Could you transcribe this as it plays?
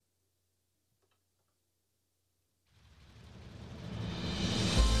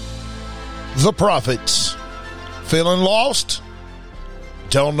The Prophets. Feeling lost?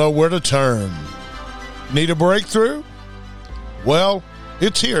 Don't know where to turn? Need a breakthrough? Well,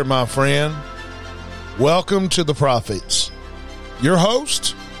 it's here, my friend. Welcome to The Prophets. Your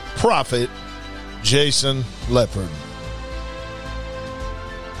host, Prophet Jason Leopard.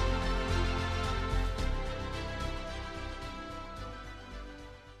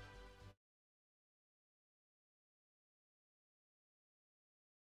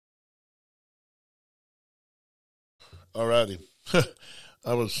 Alrighty.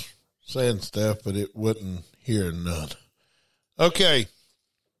 I was saying stuff, but it wasn't hearing none. Okay.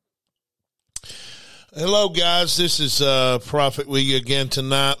 Hello, guys. This is Prophet with you again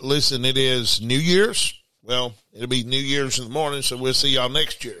tonight. Listen, it is New Year's. Well, it'll be New Year's in the morning, so we'll see y'all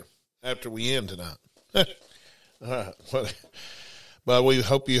next year after we end tonight. All right. But we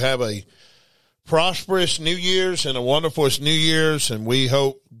hope you have a prosperous New Year's and a wonderful New Year's, and we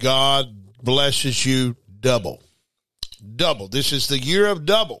hope God blesses you double. Double. This is the year of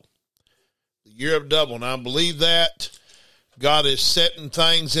double. The year of double. And I believe that God is setting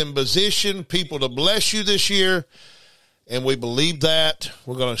things in position, people to bless you this year. And we believe that.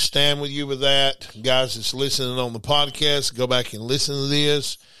 We're going to stand with you with that. Guys that's listening on the podcast, go back and listen to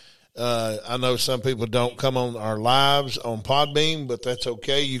this. I know some people don't come on our lives on Podbean, but that's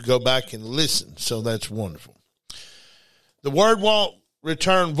okay. You go back and listen. So that's wonderful. The word won't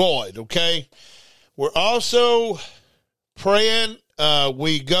return void, okay? We're also praying.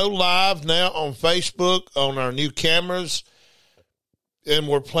 We go live now on Facebook on our new cameras, and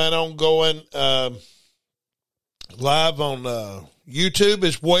we're planning on going live on YouTube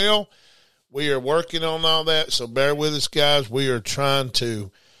as well. We are working on all that, so bear with us, guys. We are trying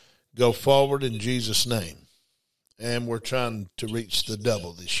to go forward in Jesus' name, and we're trying to reach the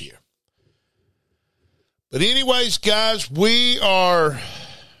double this year. But anyways, guys, we are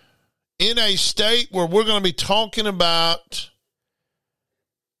in a state where we're going to be talking about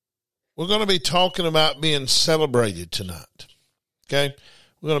being celebrated tonight. Okay?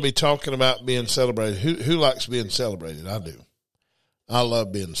 We're going to be talking about being celebrated. Who likes being celebrated? I do. I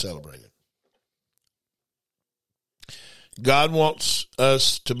love being celebrated. God wants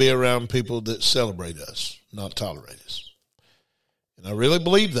us to be around people that celebrate us, not tolerate us. And I really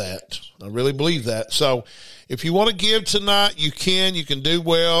believe that. So if you want to give tonight, you can. You can do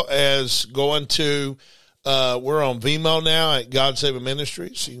well as going to, we're on Vimeo now at God Saving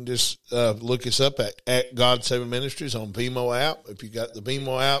Ministries. You can just look us up at God Saving Ministries on Vimeo app. If you got the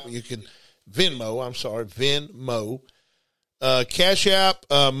Vimeo app, you can, Venmo. Cash App,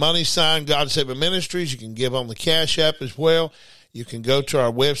 money sign God Saving Ministries. You can give on the Cash App as well. You can go to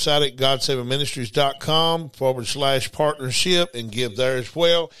our website at GodSavingMinistries.com/partnership and give there as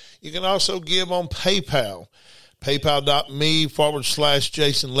well. You can also give on PayPal,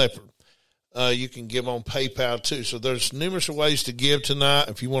 PayPal.me/Jason Leopard. You can give on PayPal too. So there's numerous ways to give tonight.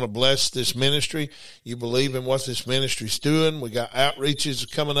 If you want to bless this ministry, you believe in what this ministry is doing. We got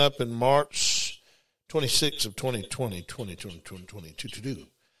outreaches coming up in March 26th of 2022.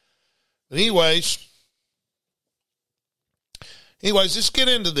 But anyways, let's get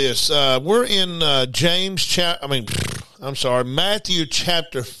into this. We're in Matthew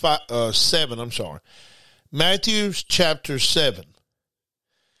chapter 7. Matthew chapter 7.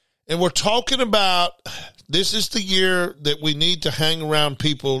 And we're talking about, this is the year that we need to hang around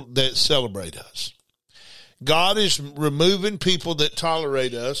people that celebrate us. God is removing people that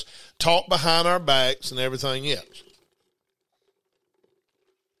tolerate us, talk behind our backs, and everything else.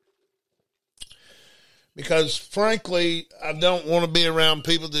 Because, frankly, I don't want to be around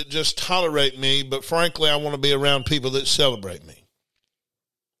people that just tolerate me, but, frankly, I want to be around people that celebrate me.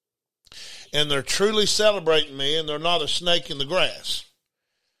 And they're truly celebrating me, and they're not a snake in the grass.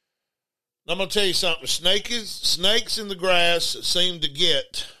 I'm going to tell you something. Snakes in the grass seem to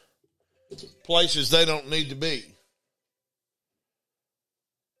get places they don't need to be.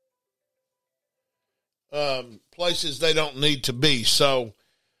 Places they don't need to be. So,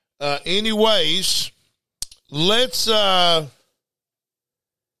 anyways, let's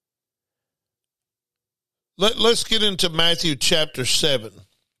get into Matthew chapter 7.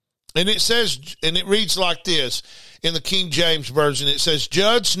 And it says, and it reads like this in the King James Version. It says,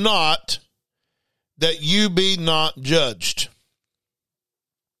 "Judge not, that you be not judged.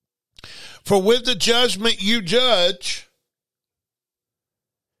 For with the judgment you judge,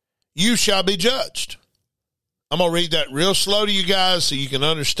 you shall be judged." I'm going to read that real slow to you guys so you can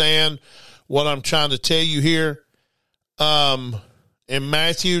understand what I'm trying to tell you here. In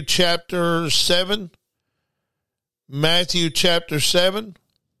Matthew chapter 7,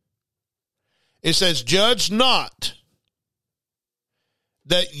 it says, "Judge not,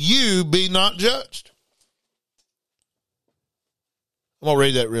 that you be not judged. I'm going to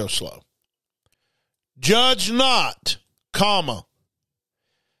read that real slow. Judge not, comma.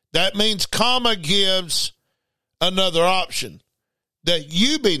 That means comma gives another option, that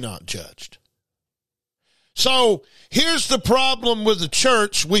you be not judged. So here's the problem with the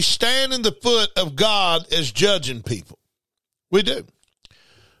church. We stand in the foot of God as judging people. We do.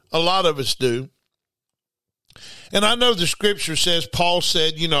 A lot of us do. And I know the scripture says, Paul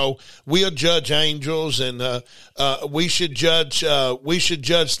said, we'll judge angels and we should judge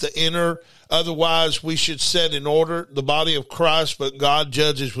the inner. Otherwise, we should set in order the body of Christ, but God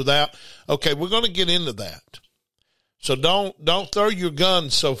judges without. Okay, we're going to get into that. So don't throw your gun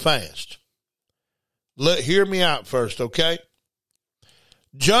so fast. Hear me out first, okay?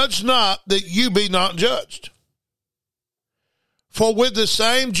 Judge not that you be not judged. For with the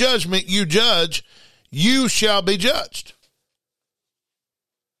same judgment you judge, you shall be judged.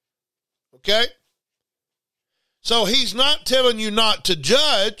 Okay? So he's not telling you not to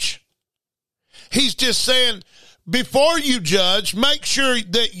judge. He's just saying, before you judge, make sure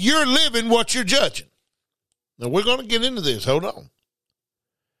that you're living what you're judging. Now, we're going to get into this. Hold on.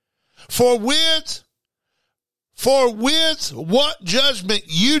 For with what judgment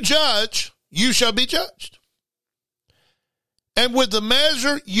you judge, you shall be judged. And with the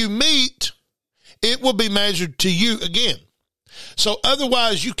measure you meet, it will be measured to you again. So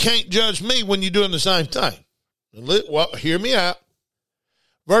otherwise, you can't judge me when you're doing the same thing. Well, hear me out.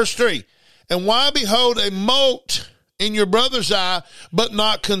 Verse 3. And why behold a mote in your brother's eye, but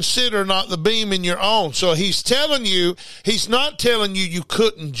not consider not the beam in your own? So he's not telling you you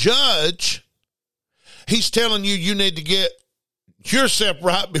couldn't judge. He's telling you need to get yourself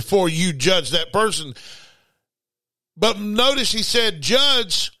right before you judge that person. But notice he said,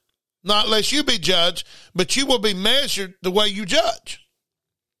 judge, not lest you be judged, but you will be measured the way you judge.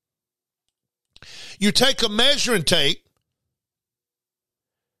 You take a measuring tape.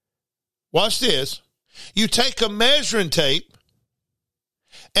 Watch this. You take a measuring tape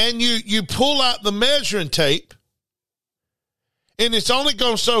and you pull out the measuring tape, and it's only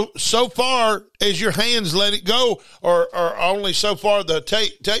going so far as your hands let it go, or only so far the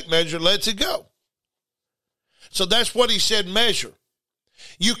tape measure lets it go. So that's what he said, measure.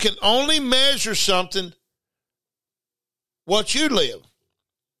 You can only measure something what you live.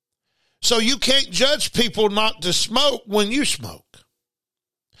 So you can't judge people not to smoke when you smoke.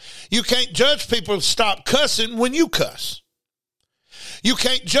 You can't judge people to stop cussing when you cuss. You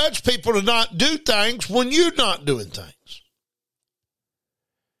can't judge people to not do things when you're not doing things.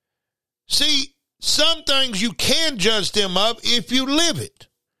 See, some things you can judge them of if you live it,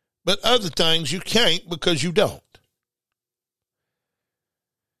 but other things you can't because you don't.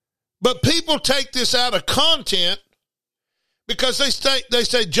 But people take this out of content because they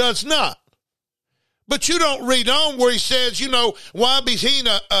say judge not. But you don't read on where he says, why be seen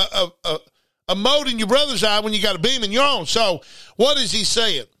a mote in your brother's eye when you got a beam in your own? So what is he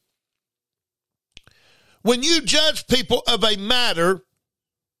saying? When you judge people of a matter,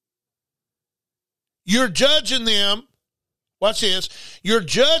 you're judging them. Watch this. You're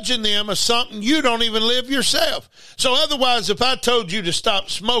judging them as something you don't even live yourself. So otherwise, if I told you to stop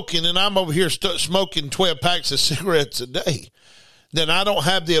smoking and I'm over here smoking 12 packs of cigarettes a day, then I don't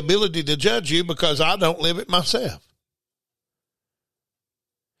have the ability to judge you because I don't live it myself.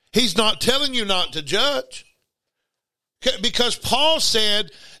 He's not telling you not to judge. Because Paul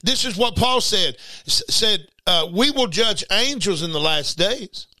said, this is what Paul said, we will judge angels in the last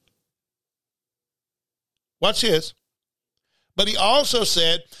days. Watch this. But he also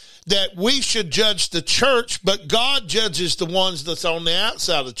said that we should judge the church, but God judges the ones that's on the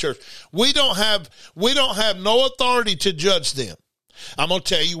outside of the church. We don't have no authority to judge them. I'm going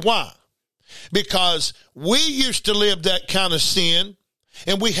to tell you why. Because we used to live that kind of sin,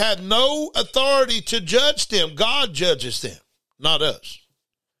 and we had no authority to judge them. God judges them, not us.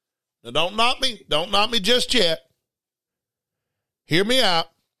 Now, don't knock me. Don't knock me just yet. Hear me out.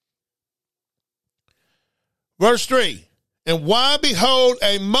 Verse 3. And why behold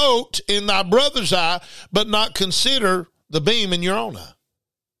a mote in thy brother's eye, but not consider the beam in your own eye?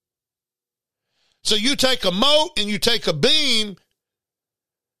 So you take a mote and you take a beam.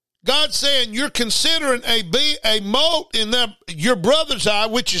 God's saying you're considering a mote in your brother's eye,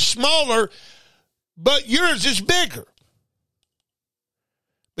 which is smaller, but yours is bigger.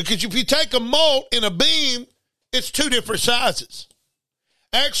 Because if you take a mote and a beam, it's two different sizes.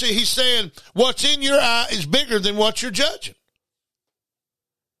 Actually, he's saying what's in your eye is bigger than what you're judging.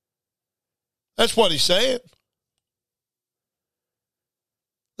 That's what he's saying.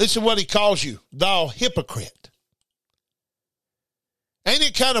 Listen what he calls you, thou hypocrite. Ain't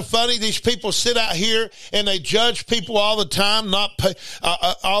it kind of funny? These people sit out here and they judge people all the time, not pay,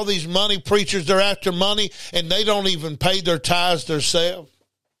 all these money preachers, they're after money, and they don't even pay their tithes themselves.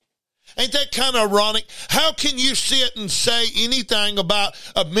 Ain't that kind of ironic? How can you sit and say anything about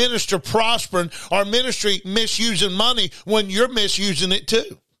a minister prospering or ministry misusing money when you're misusing it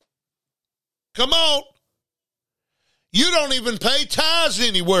too? Come on. You don't even pay tithes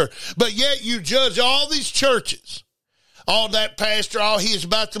anywhere, but yet you judge all these churches. All that pastor, all he is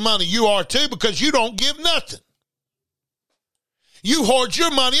about the money. You are too, because you don't give nothing. You hoard your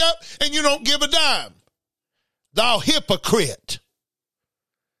money up and you don't give a dime. Thou hypocrite.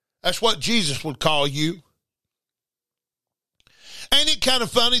 That's what Jesus would call you. Ain't it kind of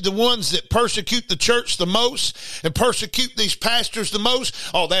funny, the ones that persecute the church the most and persecute these pastors the most?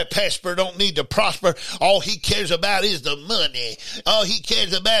 Oh, that pastor don't need to prosper. All he cares about is the money. All he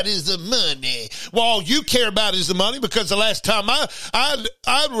cares about is the money. Well, all you care about is the money, because the last time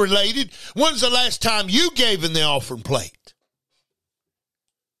I related, when's the last time you gave in the offering plate?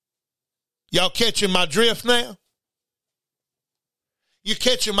 Y'all catching my drift now? You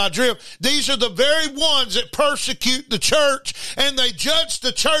catching my drift? These are the very ones that persecute the church, and they judge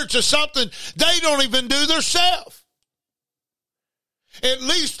the church as something they don't even do themselves. At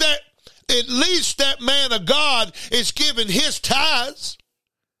least that man of God is giving his tithes.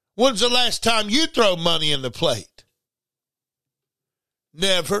 When's the last time you throw money in the plate?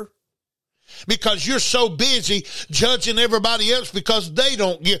 Never. Because you're so busy judging everybody else because they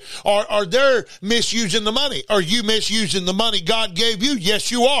don't get, or they're misusing the money. Are you misusing the money God gave you?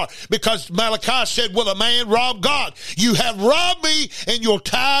 Yes, you are. Because Malachi said, will a man rob God? You have robbed me in your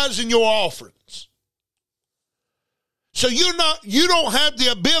tithes and your offerings. So you don't have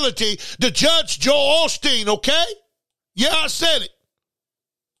the ability to judge Joel Osteen, okay? Yeah, I said it.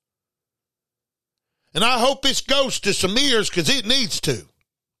 And I hope this goes to some ears, because it needs to.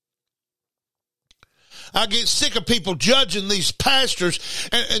 I get sick of people judging these pastors.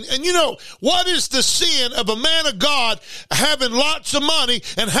 And you know, what is the sin of a man of God having lots of money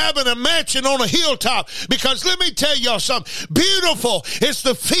and having a mansion on a hilltop? Because let me tell y'all something. Beautiful is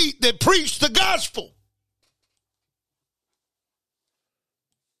the feet that preach the gospel.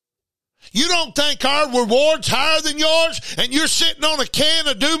 You don't think our reward's higher than yours, and you're sitting on a can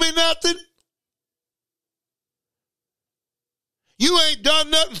of do-me-nothing? You ain't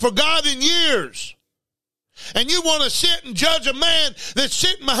done nothing for God in years. And you want to sit and judge a man that's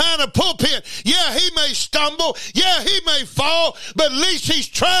sitting behind a pulpit. Yeah, he may stumble. Yeah, he may fall. But at least he's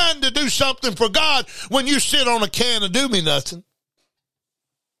trying to do something for God when you sit on a can of do-me-nothing.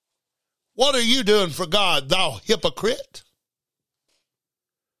 What are you doing for God, thou hypocrite?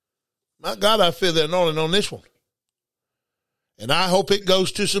 My God, I feel the anointing on this one. And I hope it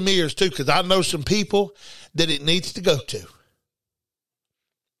goes to some ears too, because I know some people that it needs to go to.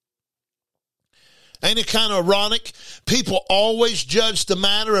 Ain't it kind of ironic? People always judge the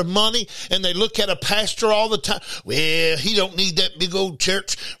matter of money, and they look at a pastor all the time. Well, he don't need that big old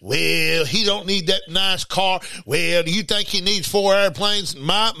church. Well, he don't need that nice car. Well, do you think he needs 4 airplanes?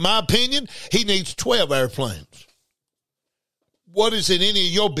 My opinion, he needs 12 airplanes. What is it any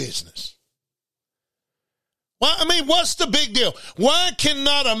of your business? Well, I mean, what's the big deal? Why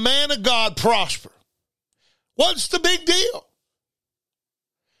cannot a man of God prosper? What's the big deal?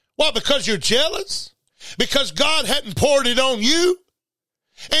 What, because you're jealous? Because God hadn't poured it on you?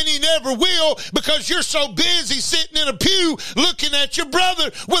 And he never will, because you're so busy sitting in a pew looking at your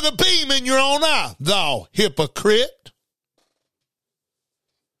brother with a beam in your own eye. Thou hypocrite.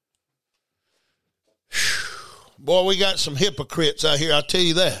 Boy, we got some hypocrites out here, I'll tell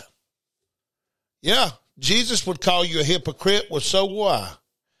you that. Yeah, Jesus would call you a hypocrite. Well, so will I.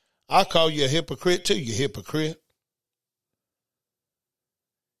 I'll call you a hypocrite too, you hypocrite.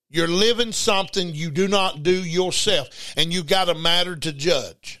 You're living something you do not do yourself, and you got a matter to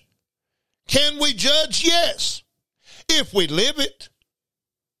judge. Can we judge? Yes, if we live it.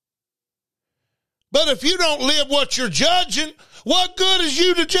 But if you don't live what you're judging, what good is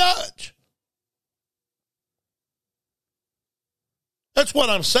you to judge? That's what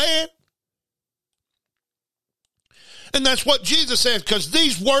I'm saying. And that's what Jesus said, because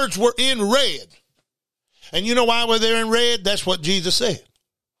these words were in red. And you know why were they in red? That's what Jesus said.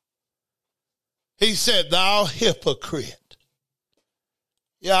 He said, thou hypocrite.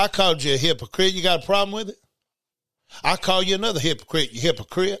 Yeah, I called you a hypocrite. You got a problem with it? I call you another hypocrite, you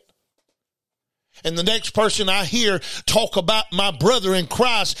hypocrite. And the next person I hear talk about my brother in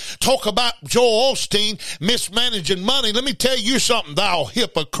Christ, talk about Joel Osteen mismanaging money, let me tell you something, thou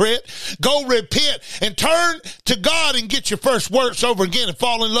hypocrite. Go repent and turn to God and get your first works over again and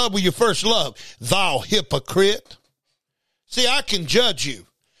fall in love with your first love, thou hypocrite. See, I can judge you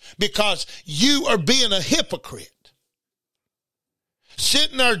because you are being a hypocrite.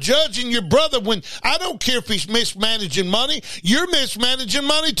 Sitting there judging your brother when I don't care if he's mismanaging money. You're mismanaging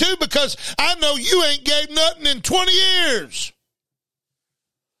money too because I know you ain't gave nothing in 20 years.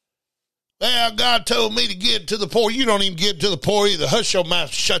 Well, God told me to give to the poor. You don't even give to the poor either. Hush your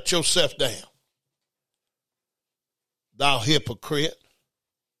mouth. Shut yourself down. Thou hypocrite.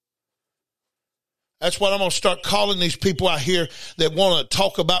 That's what I'm going to start calling these people out here that want to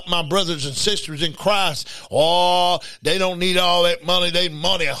talk about my brothers and sisters in Christ. Oh, they don't need all that money. They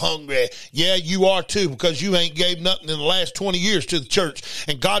money hungry. Yeah, you are too, because you ain't gave nothing in the last 20 years to the church.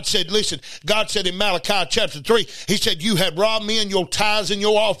 And God said, listen, God said in Malachi chapter 3, he said, you have robbed me in your tithes and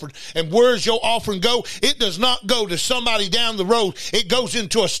your offering. And where's your offering go? It does not go to somebody down the road. It goes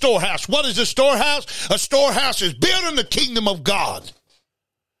into a storehouse. What is a storehouse? A storehouse is building the kingdom of God.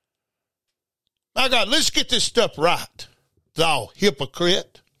 My God, let's get this stuff right, thou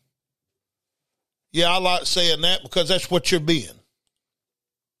hypocrite. Yeah, I like saying that because that's what you're being.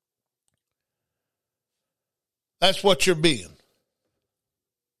 That's what you're being.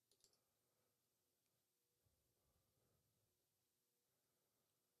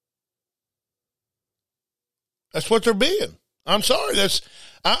 That's what they're being. I'm sorry.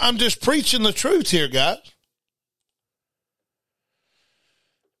 I'm just preaching the truth here, guys.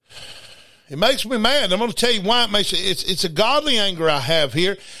 It makes me mad. I'm going to tell you why it makes it. It's a godly anger I have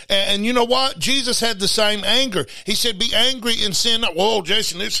here. And you know what? Jesus had the same anger. He said, be angry and sin not. Whoa,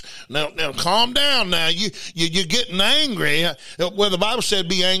 Jason, now calm down now. You're getting angry. Well, the Bible said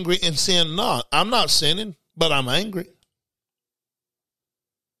be angry and sin not. I'm not sinning, but I'm angry.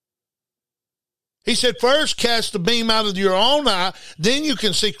 He said, first cast the beam out of your own eye, then you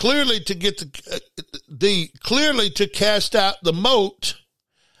can see clearly to get clearly to cast out the mote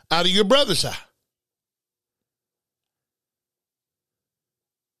out of your brother's eye.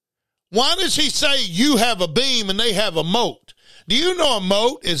 Why does he say you have a beam and they have a mote? Do you know a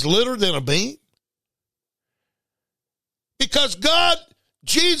mote is littler than a beam? Because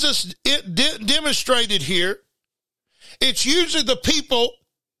Jesus demonstrated here, it's usually the people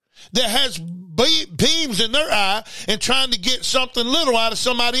that has beams in their eye and trying to get something little out of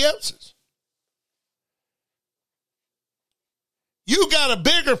somebody else's. You got a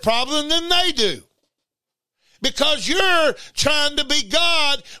bigger problem than they do. Because you're trying to be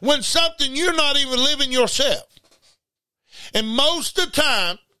God when something you're not even living yourself. And most of the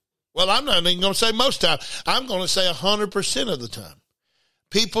time, well, I'm not even going to say most of the time, I'm going to say 100% of the time.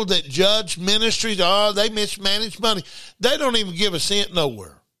 People that judge ministries, they mismanage money. They don't even give a cent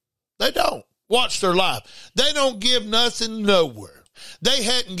nowhere. They don't. Watch their life. They don't give nothing nowhere. They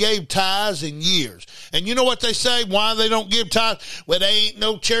hadn't gave tithes in years. And you know what they say? Why they don't give tithes? Well, they ain't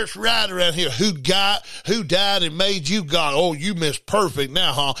no church right around here. Who died and made you God? Oh, you miss perfect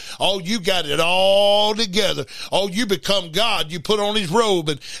now, huh? Oh, you got it all together. Oh, you become God. You put on his robe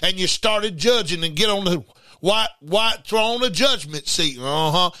and you started judging and get on the white throne of judgment seat.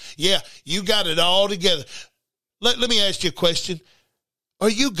 Yeah, you got it all together. Let me ask you a question. Are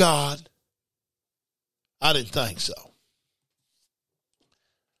you God? I didn't think so.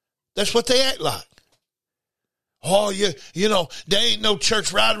 That's what they act like. Oh, you know, there ain't no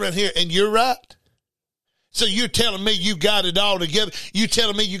church right around here, and you're right. So you're telling me you got it all together? You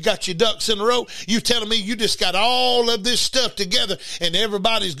telling me you got your ducks in a row? You telling me you just got all of this stuff together, and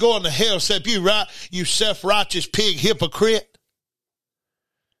everybody's going to hell except you, right? You self-righteous pig hypocrite.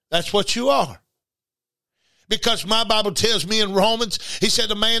 That's what you are. Because my Bible tells me in Romans, he said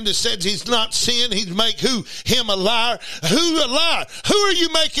the man that says he's not sin, he'd make him a liar. Who a liar? Who are you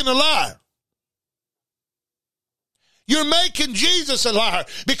making a liar? You're making Jesus a liar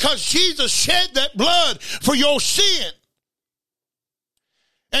because Jesus shed that blood for your sin.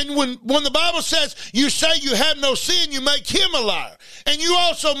 And when the Bible says you say you have no sin, you make him a liar. And you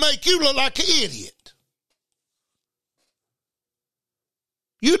also make you look like an idiot.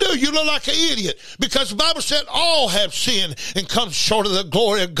 You do. You look like an idiot because the Bible said all have sinned and come short of the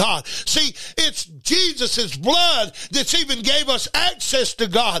glory of God. See, it's Jesus' blood that's even gave us access to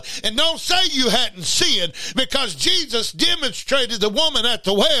God. And don't say you hadn't sinned because Jesus demonstrated the woman at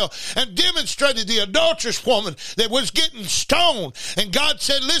the well and demonstrated the adulterous woman that was getting stoned. And God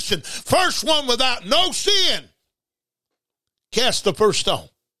said, listen, first one without no sin, cast the first stone.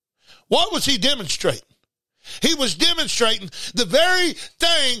 What was he demonstrating? He was demonstrating the very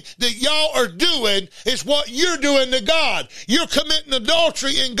thing that y'all are doing is what you're doing to God. You're committing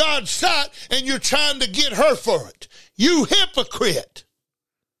adultery in God's sight and you're trying to get her for it. You hypocrite.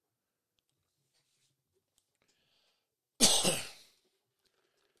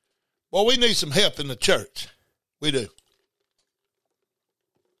 Well, we need some help in the church. We do.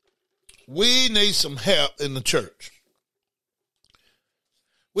 We need some help in the church.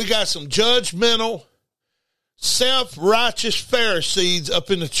 We got some judgmental, self-righteous Pharisees up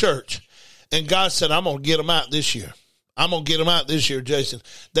in the church. And God said, I'm going to get them out this year. I'm going to get them out this year, Jason.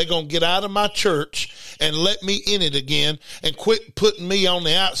 They're going to get out of my church and let me in it again and quit putting me on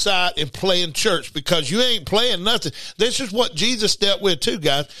the outside and playing church, because you ain't playing nothing. This is what Jesus dealt with too,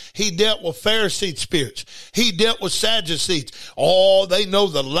 guys. He dealt with Pharisee spirits. He dealt with Sadducees. Oh, they know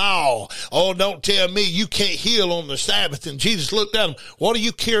the law. Oh, don't tell me you can't heal on the Sabbath. And Jesus looked at them. What do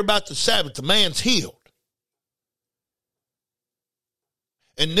you care about the Sabbath? The man's healed.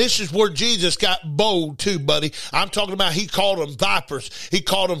 And this is where Jesus got bold too, buddy. I'm talking about he called them vipers. He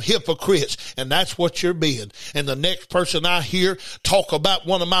called them hypocrites. And that's what you're being. And the next person I hear talk about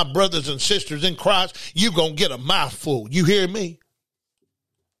one of my brothers and sisters in Christ, you're going to get a mouthful. You hear me?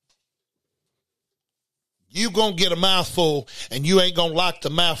 You're going to get a mouthful, and you ain't going to like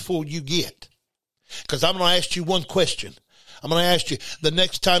the mouthful you get. Because I'm going to ask you one question. I'm going to ask you, the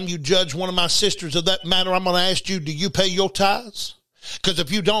next time you judge one of my sisters of that matter, I'm going to ask you, do you pay your tithes? Because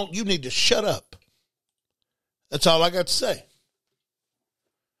if you don't, you need to shut up. That's all I got to say.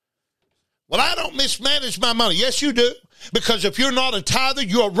 Well, I don't mismanage my money. Yes, you do. Because if you're not a tither,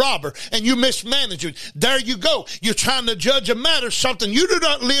 you're a robber, and you mismanage it. There you go. You're trying to judge a matter, something you do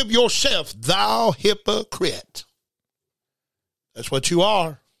not live yourself. Thou hypocrite. That's what you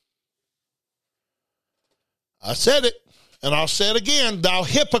are. I said it, and I'll say it again. Thou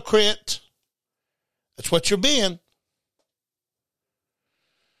hypocrite. That's what you're being.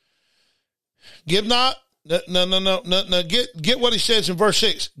 Give not, no. Get what he says in verse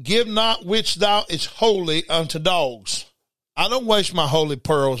 6. Give not which thou is holy unto dogs. I don't waste my holy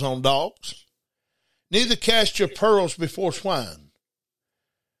pearls on dogs. Neither cast your pearls before swine,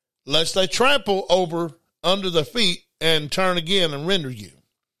 lest they trample over under the feet and turn again and render you.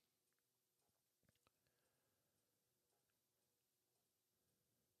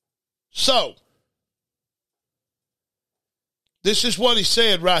 So, this is what he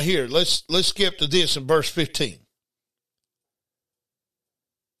said right here. Let's skip to this in verse 15.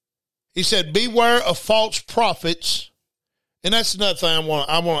 He said, beware of false prophets. And that's another thing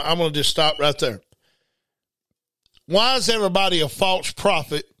I'm going to just stop right there. Why is everybody a false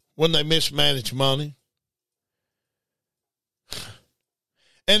prophet when they mismanage money?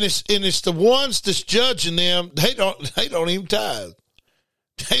 And it's the ones that's judging them. They don't even tithe.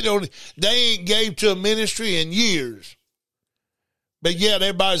 They ain't gave to a ministry in years. But yet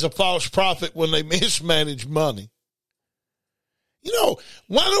everybody's a false prophet when they mismanage money. You know,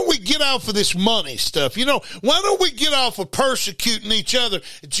 why don't we get off of this money stuff? You know, why don't we get off of persecuting each other,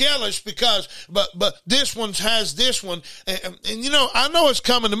 jealous because, but this one has this one. And you know, I know it's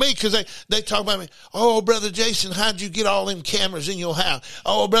coming to me because they talk about me. Oh, Brother Jason, how'd you get all them cameras in your house?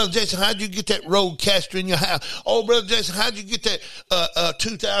 Oh, Brother Jason, how'd you get that Rodecaster in your house? Oh, Brother Jason, how'd you get that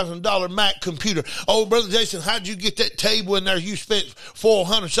 $2,000 Mac computer? Oh, Brother Jason, how'd you get that table in there you spent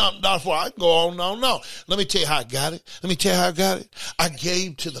 $400-something for? I can go on and on and on. Let me tell you how I got it. I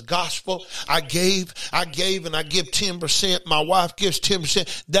gave to the gospel. I gave, and I give 10%. My wife gives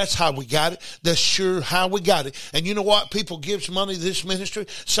 10%. That's how we got it. That's sure how we got it. And you know what? People gives money to this ministry.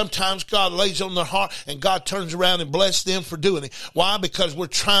 Sometimes God lays on their heart and God turns around and blesses them for doing it. Why? Because we're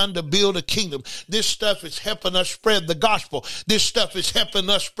trying to build a kingdom. This stuff is helping us spread the gospel. This stuff is helping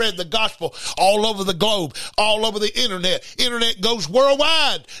us spread the gospel all over the globe, all over the internet. Internet goes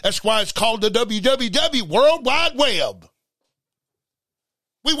worldwide. That's why it's called the WWW, World Wide Web.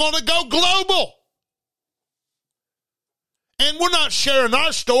 We want to go global. And we're not sharing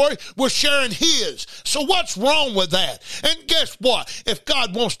our story, we're sharing his. So what's wrong with that? And guess what? If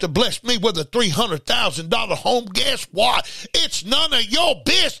God wants to bless me with a $300,000 home, guess what? It's none of your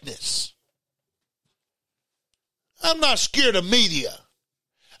business. I'm not scared of media.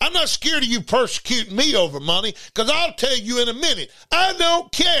 I'm not scared of you persecuting me over money, because I'll tell you in a minute, I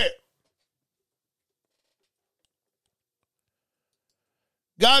don't care.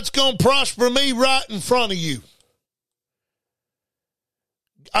 God's going to prosper me right in front of you.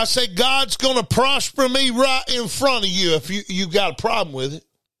 I say God's going to prosper me right in front of you if you got a problem with it.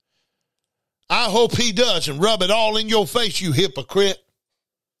 I hope he does and rub it all in your face, you hypocrite.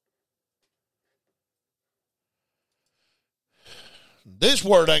 This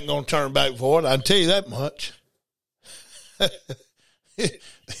word ain't going to turn back void, I can tell you that much.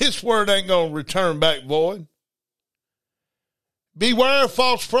 This word ain't going to return back void. Beware of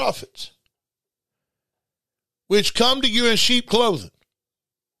false prophets, which come to you in sheep clothing,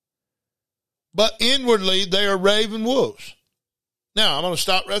 but inwardly they are raven wolves. Now, I'm going to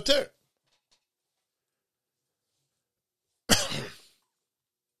stop right there.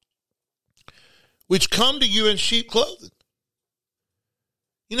 which come to you in sheep clothing.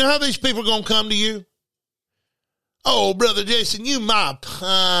 You know how these people are going to come to you? Oh, Brother Jason, you my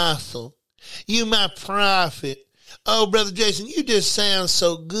apostle. You my prophet. Oh, Brother Jason, you just sound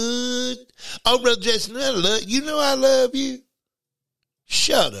so good. Oh, Brother Jason, I love you.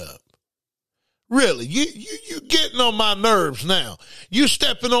 Shut up. Really, you getting on my nerves now. You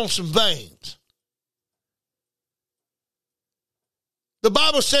stepping on some veins. The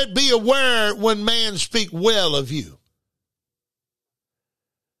Bible said, be aware when man speak well of you.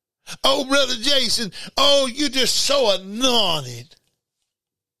 Oh, Brother Jason, oh, you're just so anointed.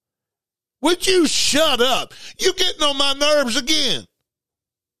 Would you shut up? You getting on my nerves again.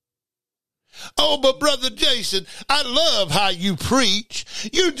 Oh, but Brother Jason, I love how you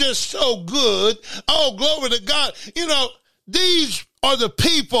preach. You're just so good. Oh, glory to God. You know, these are the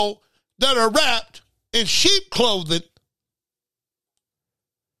people that are wrapped in sheep clothing,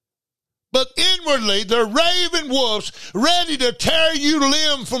 but inwardly they're raving wolves ready to tear you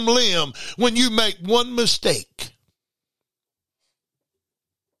limb from limb when you make one mistake.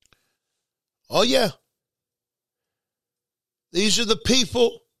 Oh, yeah. These are the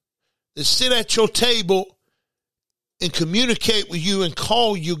people that sit at your table and communicate with you and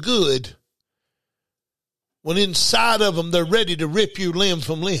call you good, when inside of them they're ready to rip you limb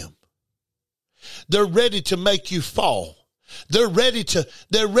from limb. They're ready to make you fall. They're ready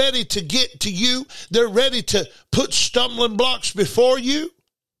to get to you. They're ready to put stumbling blocks before you.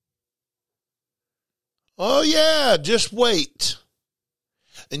 Oh, yeah, just wait.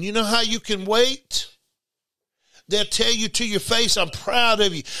 And you know how you can wait? They'll tell you to your face, I'm proud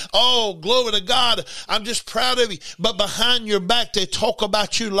of you. Oh, glory to God, I'm just proud of you. But behind your back, they talk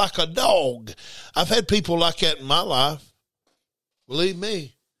about you like a dog. I've had people like that in my life. Believe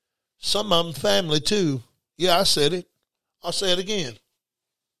me. Some of them family too. Yeah, I said it. I'll say it again.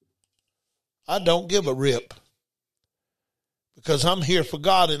 I don't give a rip. Because I'm here for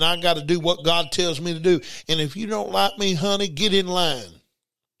God and I got to do what God tells me to do. And if you don't like me, honey, get in line.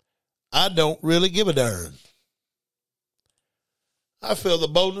 I don't really give a darn. I feel the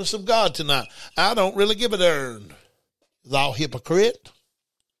boldness of God tonight. I don't really give a darn. Thou hypocrite.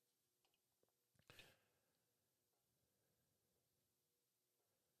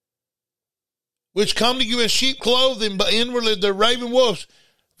 Which come to you in sheep clothing, but inwardly they're raven wolves.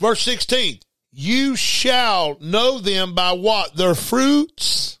 Verse 16. You shall know them by what? Their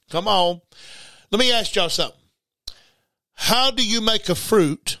fruits. Come on. Let me ask y'all something. How do you make a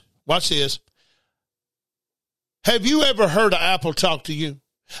fruit? Watch this. Have you ever heard an apple talk to you?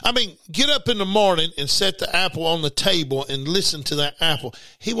 I mean, get up in the morning and set the apple on the table and listen to that apple.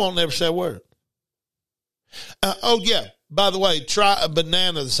 He won't never say a word. Oh, yeah. By the way, try a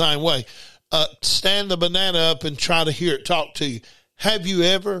banana the same way. Stand the banana up and try to hear it talk to you. Have you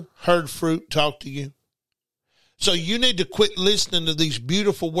ever heard fruit talk to you? So you need to quit listening to these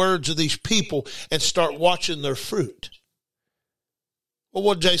beautiful words of these people and start watching their fruit.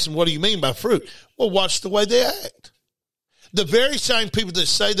 Well, Jason, what do you mean by fruit? Well, watch the way they act. The very same people that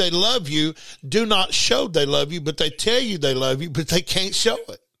say they love you do not show they love you, but they tell you they love you, but they can't show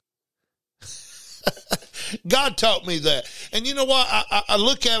it. God taught me that. And you know what? I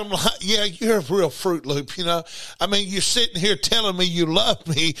look at them like, yeah, you're a real Fruit Loop, you know. I mean, you're sitting here telling me you love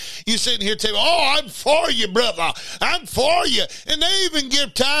me. You're sitting here telling me, oh, I'm for you, brother. I'm for you. And they even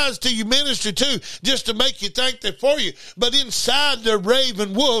give tithes to your ministry too, just to make you think they're for you. But inside they're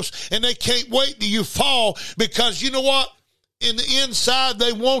raven wolves, and they can't wait till you fall, because you know what? In the inside,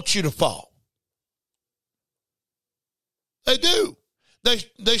 they want you to fall. They do.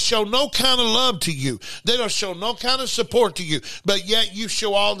 They show no kind of love to you. They don't show no kind of support to you, but yet you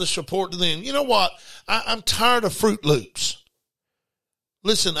show all the support to them. You know what? I'm tired of Fruit Loops.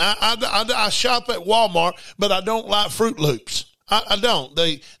 Listen, I shop at Walmart, but I don't like Fruit Loops. I don't.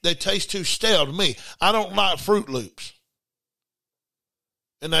 They taste too stale to me. I don't like Fruit Loops.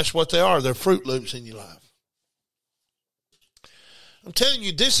 And that's what they are. They're Fruit Loops in your life. I'm telling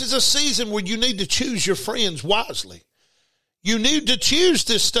you, this is a season where you need to choose your friends wisely. You need to choose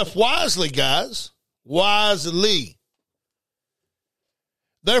this stuff wisely, guys. Wisely.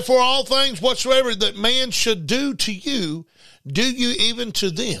 Therefore, all things whatsoever that man should do to you, do you even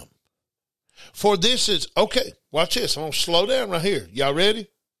to them. For this is, okay, watch this. I'm going to slow down right here. Y'all ready?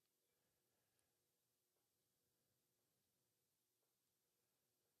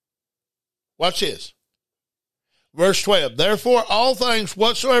 Watch this. Verse 12. Therefore, all things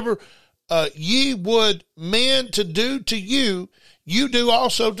whatsoever ye would men to do to you, you do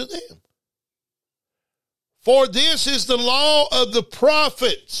also to them. For this is the law of the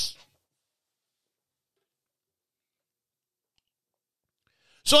prophets.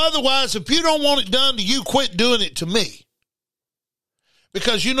 So otherwise, if you don't want it done to you, quit doing it to me.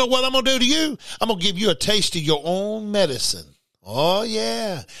 Because you know what I'm going to do to you? I'm going to give you a taste of your own medicine. Oh,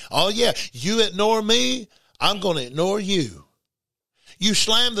 yeah. Oh, yeah. You ignore me, I'm going to ignore you. You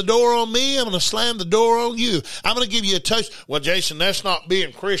slam the door on me, I'm going to slam the door on you. I'm going to give you a taste. Well, Jason, that's not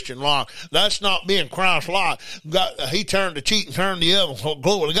being Christian-like. That's not being Christ-like. He turned the cheek and turned the other. Oh,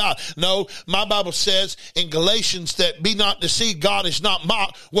 glory to God. No, my Bible says in Galatians that be not deceived, God is not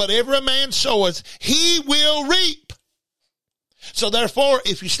mocked. Whatever a man soweth, he will reap. So therefore,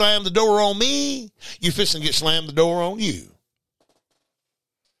 if you slam the door on me, you're fixing to get slammed the door on you.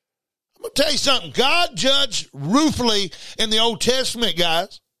 I'm going to tell you something. God judged ruefully in the Old Testament,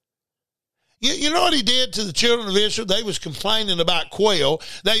 guys. You know what he did to the children of Israel? They was complaining about quail.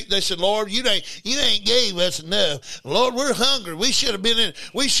 They said, Lord, you ain't gave us enough. Lord, we're hungry. We should have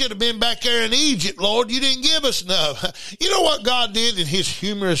been back there in Egypt, Lord. You didn't give us enough. You know what God did in his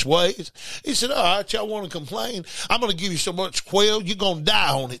humorous ways? He said, all right, y'all want to complain? I'm going to give you so much quail, you're going to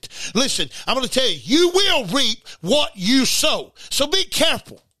die on it. Listen, I'm going to tell you, you will reap what you sow. So be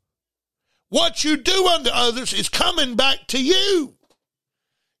careful. What you do unto others is coming back to you.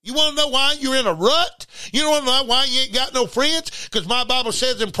 You want to know why you're in a rut? You want to know why you ain't got no friends? Because my Bible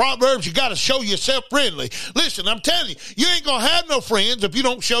says in Proverbs, you got to show yourself friendly. Listen, I'm telling you, you ain't going to have no friends if you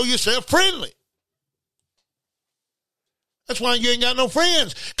don't show yourself friendly. That's why you ain't got no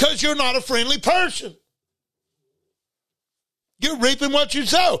friends, because you're not a friendly person. You're reaping what you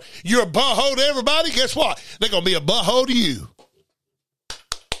sow. You're a butthole to everybody. Guess what? They're going to be a butthole to you.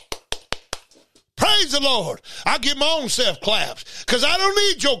 Praise the Lord. I give my own self claps because I don't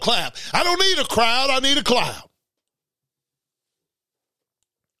need your clap. I don't need a crowd. I need a clap.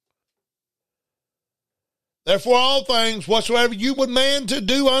 Therefore, all things whatsoever you would man to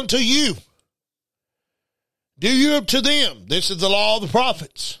do unto you, do you to them. This is the law of the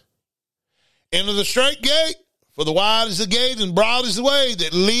prophets. Enter the straight gate, for the wide is the gate and broad is the way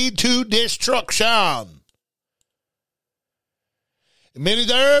that lead to destruction. And many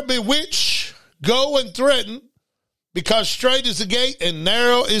there be which go and threaten, because straight is the gate and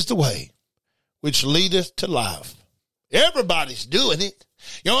narrow is the way which leadeth to life. Everybody's doing it.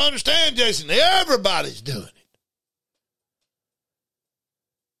 You don't understand, Jason? Everybody's doing it.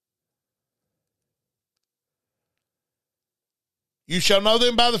 You shall know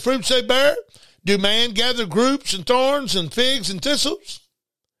them by the fruits they bear. Do man gather groups and thorns and figs and thistles?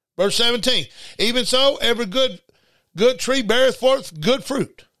 Verse 17. Even so, every good tree beareth forth good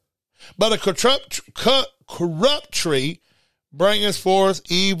fruit. But a corrupt tree bringeth forth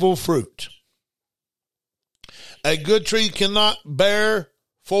evil fruit. A good tree cannot bear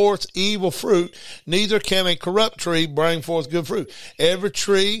forth evil fruit, neither can a corrupt tree bring forth good fruit. Every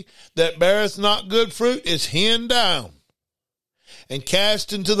tree that beareth not good fruit is hewn down and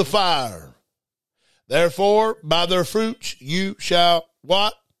cast into the fire. Therefore, by their fruits you shall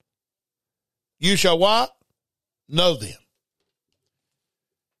what? You shall what? Know them.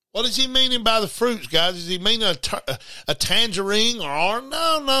 What is he meaning by the fruits, guys? Is he meaning a tangerine or orange?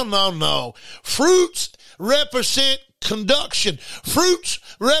 No. Fruits represent conduction. Fruits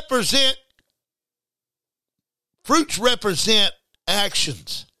represent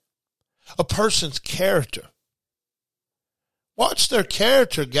actions. A person's character. Watch their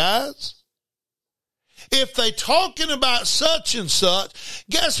character, guys. If they talking about such and such,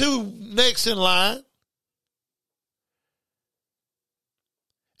 guess who next in line?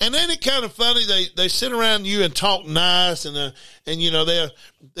 And ain't it kind of funny? They sit around you and talk nice, and you know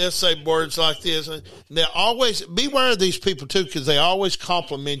they'll say words like this. And they always beware of these people too, because they always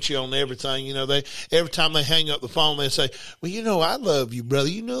compliment you on everything. You know, every time they hang up the phone, they say, "Well, you know, I love you, brother.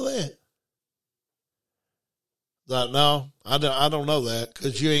 You know that." Like, no, I don't know that,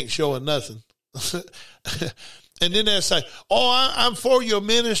 because you ain't showing nothing. And then they'll say, "Oh, I'm for your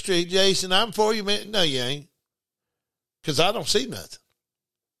ministry, Jason. I'm for your ministry." No, you ain't, because I don't see nothing.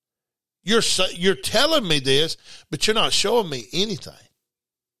 You're telling me this, but you're not showing me anything.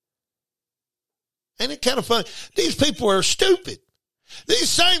 Ain't it kind of funny? These people are stupid.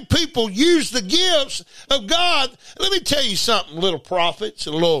 These same people use the gifts of God. Let me tell you something, little prophets,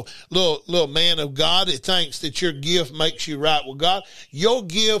 a little man of God that thinks that your gift makes you right with God. Your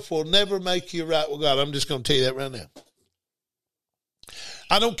gift will never make you right with God. I'm just going to tell you that right now.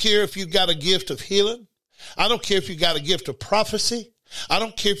 I don't care if you got a gift of healing. I don't care if you got a gift of prophecy. I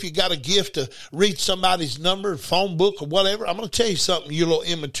don't care if you got a gift to read somebody's number, phone book, or whatever. I'm going to tell you something, you little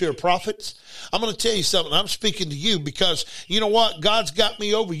immature prophets. I'm going to tell you something. I'm speaking to you because you know what? God's got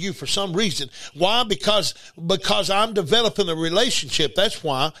me over you for some reason. Why? Because I'm developing a relationship. That's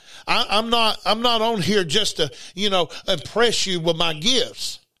why I'm not on here just to, impress you with my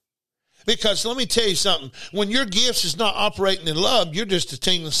gifts. Because let me tell you something. When your gifts is not operating in love, you're just a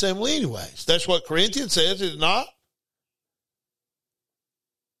tingling assembly anyways. That's what Corinthians says, is it not?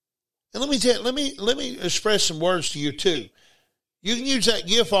 And let me express some words to you too. You can use that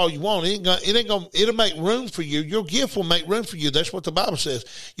gift all you want. It'll make room for you. Your gift will make room for you. That's what the Bible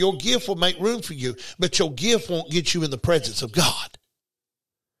says. Your gift will make room for you, but your gift won't get you in the presence of God.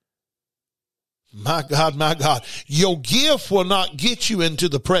 My God, my God. Your gift will not get you into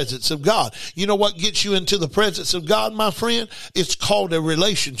the presence of God. You know what gets you into the presence of God, my friend? It's called a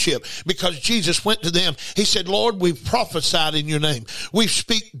relationship. Because Jesus went to them. He said, Lord, we've prophesied in your name. We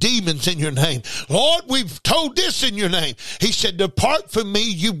speak demons in your name. Lord, we've told this in your name. He said, depart from me,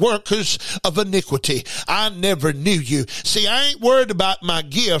 you workers of iniquity. I never knew you. See, I ain't worried about my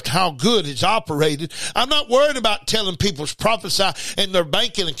gift, how good it's operated. I'm not worried about telling people's prophesy and their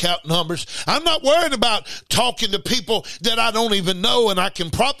banking account numbers. I'm not worried about talking to people that I don't even know and I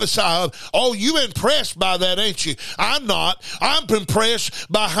can prophesy of. Oh, you impressed by that, ain't you? I'm not. I'm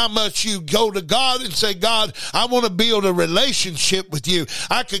impressed by how much you go to God and say, God, I want to build a relationship with you.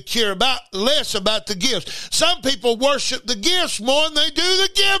 I could care less about the gifts. Some people worship the gifts more than they do the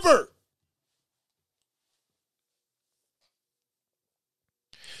giver.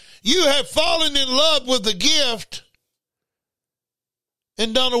 You have fallen in love with the gift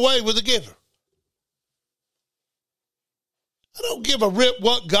and done away with the giver. I don't give a rip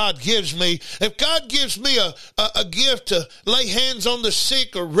what God gives me. If God gives me a gift to lay hands on the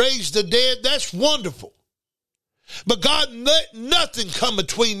sick or raise the dead, that's wonderful. But God, let nothing come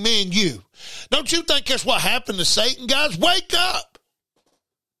between me and you. Don't you think that's what happened to Satan, guys? Wake up.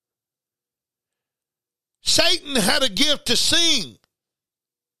 Satan had a gift to sing.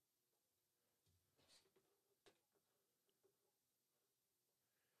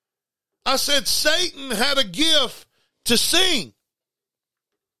 I said Satan had a gift to sing.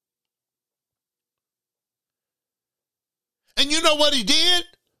 And you know what he did?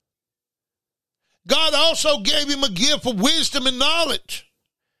 God also gave him a gift of wisdom and knowledge.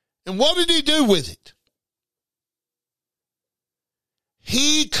 And what did he do with it?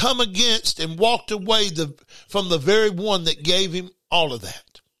 He come against and walked away from the very one that gave him all of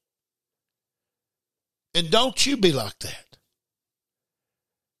that. And don't you be like that.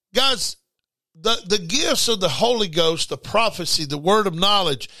 Guys, the gifts of the Holy Ghost, the prophecy, the word of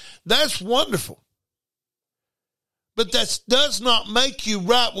knowledge, that's wonderful. But that does not make you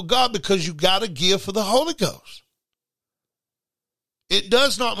right with God because you got a gift of the Holy Ghost. It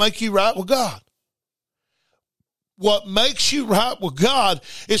does not make you right with God. What makes you right with God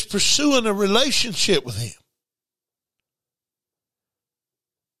is pursuing a relationship with him.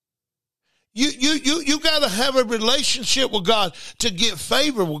 You got to have a relationship with God to get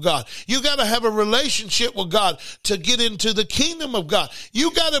favor with God. You got to have a relationship with God to get into the kingdom of God.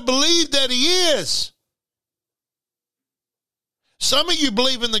 You got to believe that he is. Some of you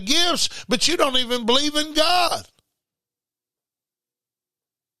believe in the gifts, but you don't even believe in God.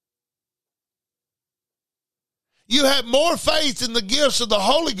 You have more faith in the gifts of the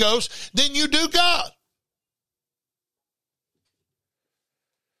Holy Ghost than you do God.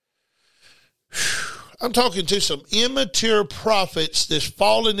 I'm talking to some immature prophets that's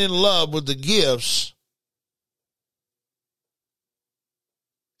fallen in love with the gifts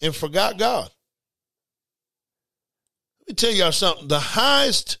and forgot God. Let me tell y'all something. The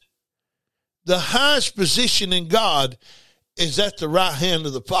highest position in God is at the right hand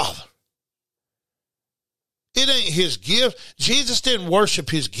of the Father. It ain't his gift. Jesus didn't worship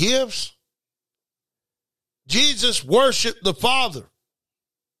his gifts. Jesus worshiped the Father.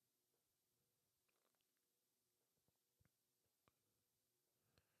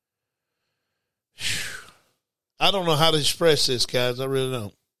 I don't know how to express this, guys. I really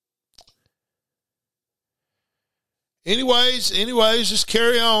don't. Anyways, let's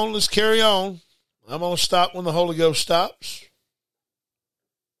carry on. Let's carry on. I'm going to stop when the Holy Ghost stops.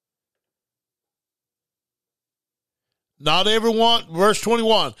 Not everyone, verse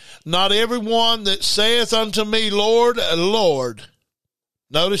 21, not everyone that saith unto me, Lord, Lord.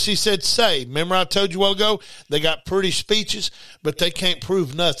 Notice he said say. Remember I told you a while ago, they got pretty speeches, but they can't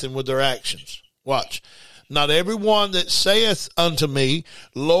prove nothing with their actions. Watch. Not everyone that saith unto me,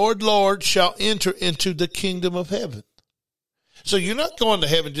 Lord, Lord, shall enter into the kingdom of heaven. So you're not going to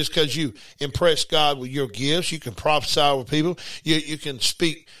heaven just because you impress God with your gifts. You can prophesy with people. You can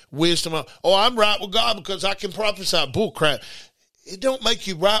speak wisdom. Oh, I'm right with God because I can prophesy. Bull crap. It don't make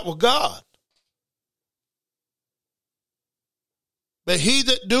you right with God. But he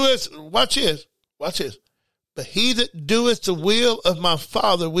that doeth, watch this. But he that doeth the will of my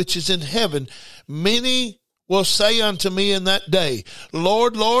Father which is in heaven, many will say unto me in that day,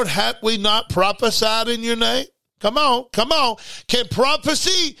 Lord, Lord, hath we not prophesied in your name? Come on, come on. Can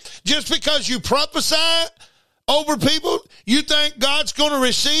prophecy, just because you prophesy over people, you think God's going to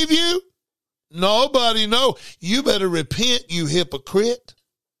receive you? Nobody, no. You better repent, you hypocrite.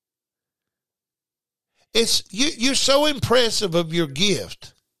 You're so impressive of your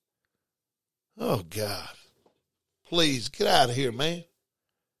gift. Oh, God. Please, get out of here, man.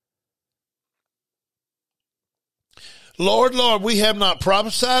 Lord, Lord, we have not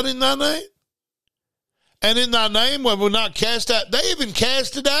prophesied in thy name. And in thy name, when we're not cast out, they even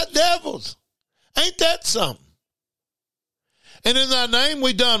casted out devils. Ain't that something? And in thy name,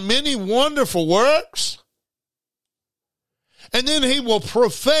 we done many wonderful works. And then he will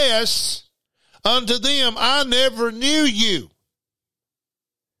profess unto them, I never knew you.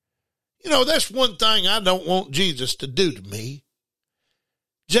 You know, that's one thing I don't want Jesus to do to me.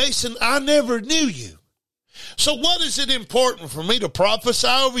 Jason, I never knew you. So what is it important for me to prophesy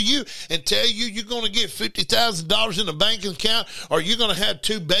over you and tell you you're going to get $50,000 in the bank account, or you're going to have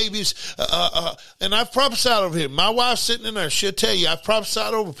 2 babies? And I've prophesied over him. My wife's sitting in there. She'll tell you, I've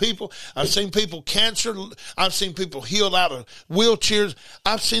prophesied over people. I've seen people cancer. I've seen people healed out of wheelchairs.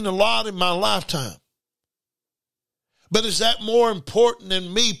 I've seen a lot in my lifetime. But is that more important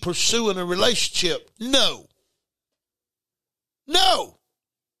than me pursuing a relationship? No. No.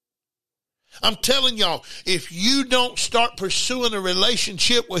 I'm telling y'all, if you don't start pursuing a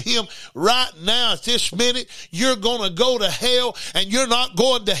relationship with him right now at this minute, you're going to go to hell and you're not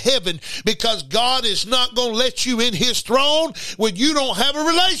going to heaven, because God is not going to let you in his throne when you don't have a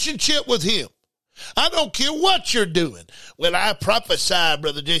relationship with him. I don't care what you're doing. Well, I prophesy,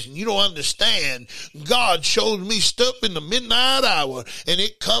 Brother Jason. You don't understand. God showed me stuff in the midnight hour and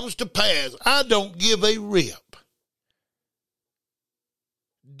it comes to pass. I don't give a rip.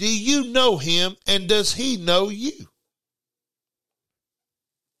 Do you know him, and does he know you?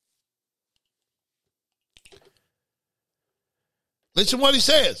 Listen what he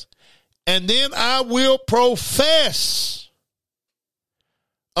says. And then I will profess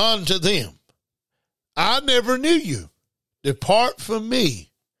unto them, I never knew you. Depart from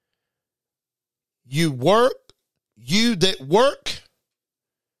me, you that work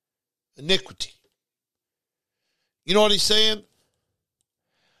iniquity. You know what he's saying?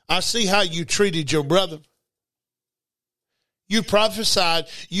 I see how you treated your brother. You prophesied,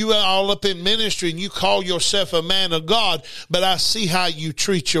 you are all up in ministry, and you call yourself a man of God, but I see how you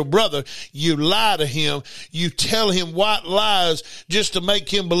treat your brother. You lie to him. You tell him white lies just to make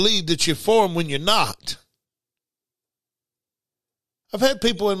him believe that you're for him when you're not. I've had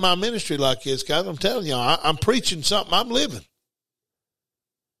people in my ministry like this, guys. I'm telling y'all, I'm preaching something I'm living.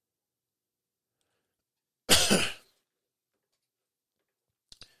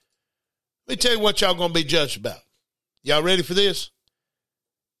 Let me tell you what y'all going to be judged about. Y'all ready for this?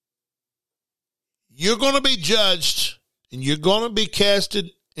 You're going to be judged and you're going to be casted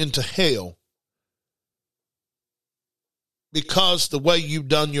into hell because the way you've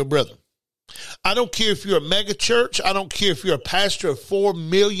done your brother. I don't care if you're a mega church. I don't care if you're a pastor of 4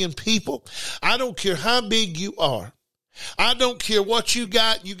 million people. I don't care how big you are. I don't care what you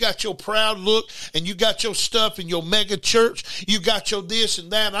got. You got your proud look and you got your stuff in your mega church. You got your this and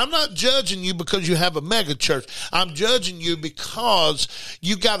that. I'm not judging you because you have a mega church. I'm judging you because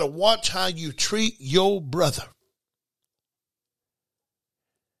you got to watch how you treat your brother.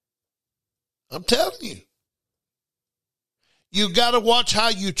 I'm telling you. You got to watch how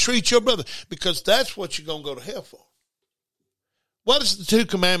you treat your brother, because that's what you're going to go to hell for. What is the 2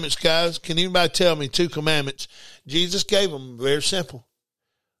 commandments, guys? Can anybody tell me 2 commandments? Jesus gave them, very simple.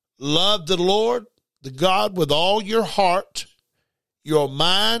 Love the Lord, the God, with all your heart, your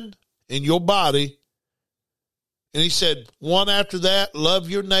mind, and your body. And he said, one after that, love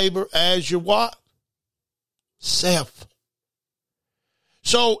your neighbor as your what? Self.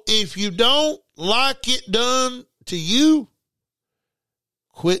 So if you don't like it done to you,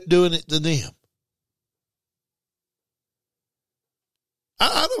 quit doing it to them.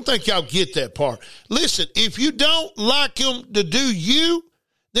 I don't think y'all get that part. Listen, if you don't like them to do you,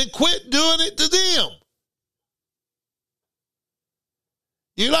 then quit doing it to them.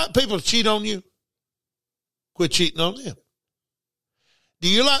 Do you like people to cheat on you? Quit cheating on them. Do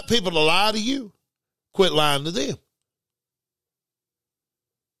you like people to lie to you? Quit lying to them.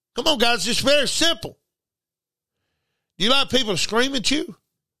 Come on, guys, it's very simple. Do you like people to scream at you?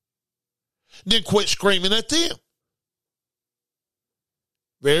 Then quit screaming at them.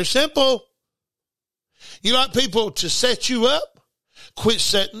 Very simple. You like people to set you up? Quit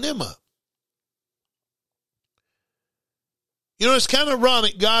setting them up. You know, it's kind of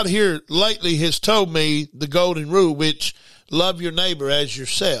ironic. God here lately has told me the golden rule, which love your neighbor as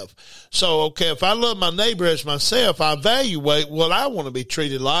yourself. So, okay, if I love my neighbor as myself, I evaluate what I want to be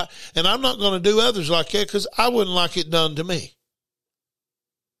treated like, and I'm not going to do others like that because I wouldn't like it done to me.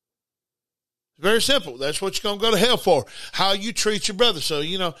 Very simple. That's what you're going to go to hell for, how you treat your brother. So,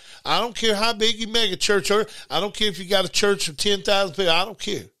 you know, I don't care how big you make a church, or I don't care if you got a church of 10,000 people. I don't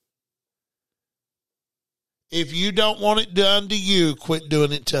care. If you don't want it done to you, quit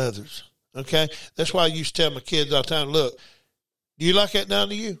doing it to others. Okay? That's why I used to tell my kids all the time, look, do you like that done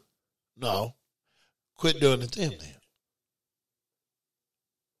to you? No. Quit doing it to them then.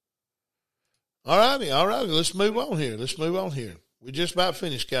 All righty. Let's move on here. We're just about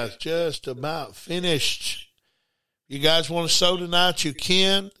finished, guys. Just about finished. You guys want to sow tonight, you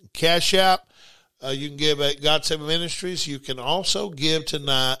can. Cash App. You can give at God Saving Ministries. You can also give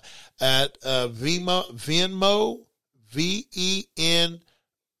tonight at Venmo, Venmo,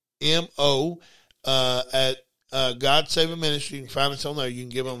 at God Saving Ministry. You can find us on there. You can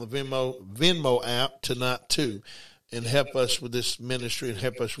give on the Venmo app tonight too, and help us with this ministry and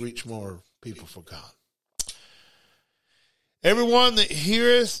help us reach more people for God. Everyone that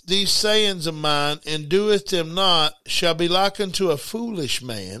heareth these sayings of mine and doeth them not shall be like unto a foolish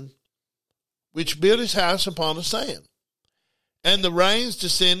man, which built his house upon the sand. And the rains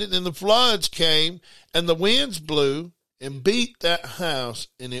descended, and the floods came, and the winds blew, and beat that house,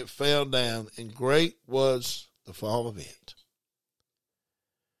 and it fell down, and great was the fall of it.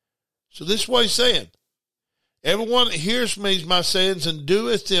 So this is what he's saying. Everyone that hears me my sayings and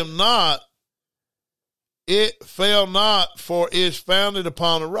doeth them not, it fell not, for it is founded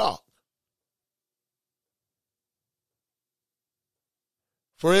upon a rock.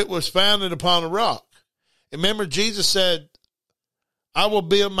 For it was founded upon a rock. And remember, Jesus said, I will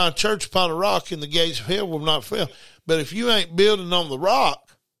build my church upon a rock, and the gates of hell will not fail. But if you ain't building on the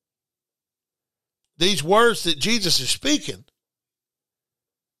rock, these words that Jesus is speaking,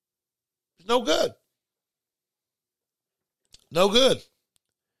 it's no good. No good.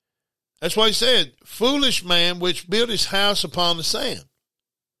 That's why he said, foolish man which built his house upon the sand.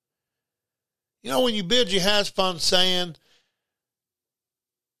 You know, when you build your house upon sand,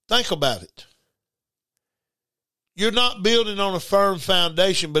 think about it. You're not building on a firm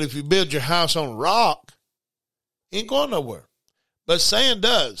foundation, but if you build your house on a rock, it ain't going nowhere. But sand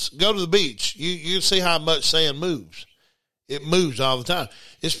does. Go to the beach. You see how much sand moves. It moves all the time.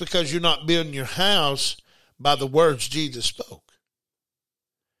 It's because you're not building your house by the words Jesus spoke.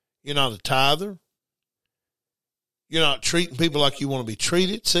 You're not a tither. You're not treating people like you want to be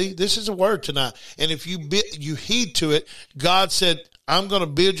treated. See, this is a word tonight. And if you heed to it, God said, I'm going to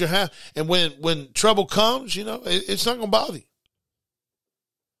build your house. And when trouble comes, you know, it's not going to bother you.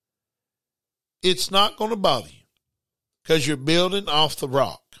 It's not going to bother you because you're building off the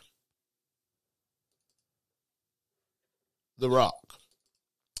rock. The rock.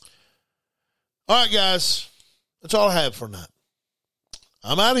 All right, guys. That's all I have for tonight.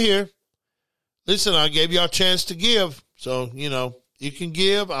 I'm out of here. Listen, I gave y'all a chance to give. So, you know, you can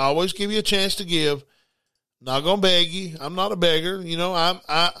give. I always give you a chance to give. Not going to beg you. I'm not a beggar. You know,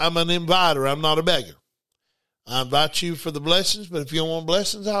 I'm an inviter. I'm not a beggar. I invite you for the blessings, but if you don't want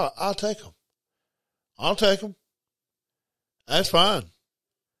blessings, I'll take them. I'll take them. That's fine.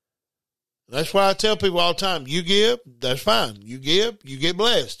 That's why I tell people all the time, you give, that's fine. You give, you get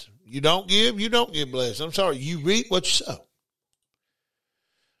blessed. You don't give, you don't get blessed. I'm sorry. You reap what you sow.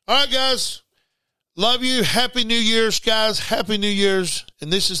 All right, guys. Love you. Happy New Year's, guys. Happy New Year's.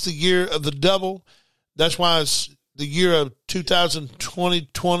 And this is the year of the double. That's why it's the year of 2020,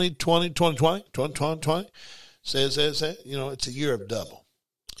 2020. Says, you know, it's a year of double.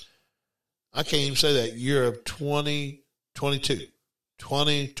 I can't even say that. Year of 2022.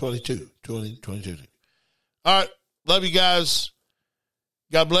 2022. All right. Love you guys.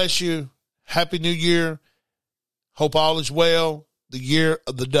 God bless you. Happy New Year. Hope all is well. The year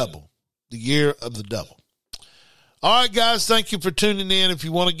of the double. The year of the double. All right, guys. Thank you for tuning in. If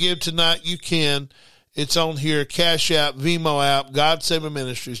you want to give tonight, you can. It's on here. Cash App, Venmo app,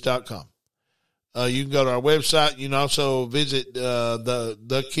 GodSavingMinistries.com. You can go to our website. You can also visit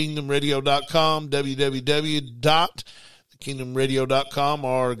thekingdomradio.com, www.thekingdomradio.com,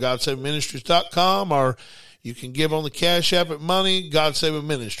 or GodSavingMinistries.com, or you can give on the Cash App at Money, God Saving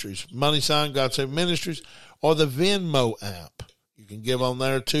Ministries, money sign, God Saving Ministries, or the Venmo app. You can give on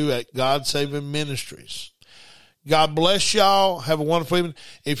there too at God Saving Ministries. God bless y'all. Have a wonderful evening.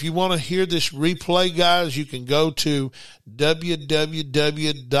 If you want to hear this replay, guys, you can go to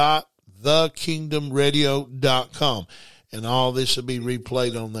www.thekingdomradio.com, and all this will be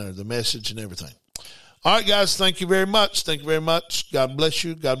replayed on there, the message and everything. All right, guys, thank you very much. Thank you very much. God bless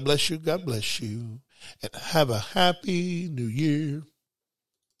you. God bless you. God bless you. And have a happy new year.